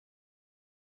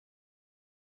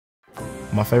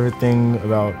My favorite thing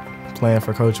about playing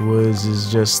for Coach Woods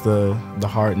is just the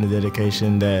heart and the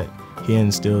dedication that he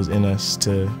instills in us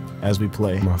as we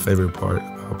play. My favorite part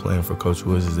about playing for Coach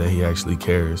Woods is that he actually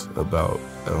cares about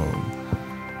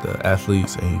the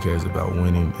athletes, and he cares about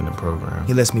winning in the program.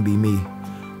 He lets me be me.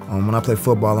 When I play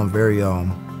football, I'm very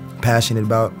passionate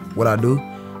about what I do,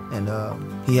 and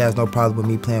he has no problem with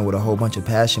me playing with a whole bunch of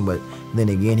passion. But then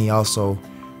again, he also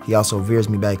veers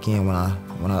me back in when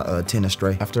I tend to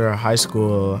stray. After high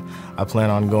school, I plan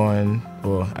on going.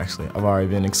 Well, actually, I've already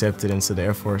been accepted into the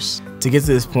Air Force. To get to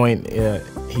this point,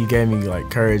 he gave me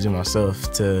courage in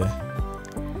myself to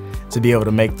be able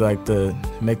to make the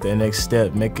next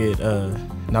step, make it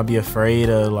not be afraid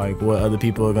of what other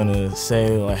people are gonna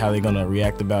say, how they're gonna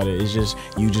react about it. It's just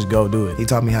you just go do it. He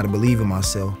taught me how to believe in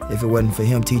myself. If it wasn't for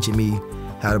him teaching me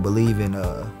how to believe in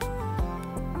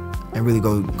and really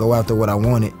go after what I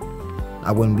wanted,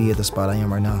 I wouldn't be at the spot I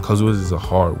am right now. Coach Woods is a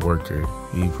hard worker.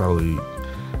 He's probably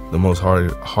the most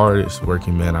hardest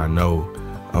working man I know,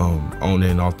 on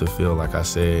and off the field, like I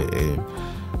said. And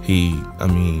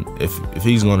if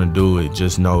he's gonna do it,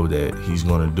 just know that he's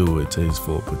gonna do it to his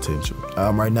full potential.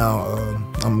 Right now,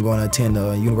 I'm going to attend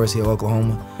the University of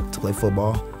Oklahoma to play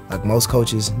football. Like most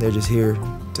coaches, they're just here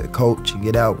to coach and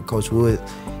get out. Coach Wood,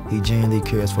 he genuinely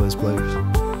cares for his players.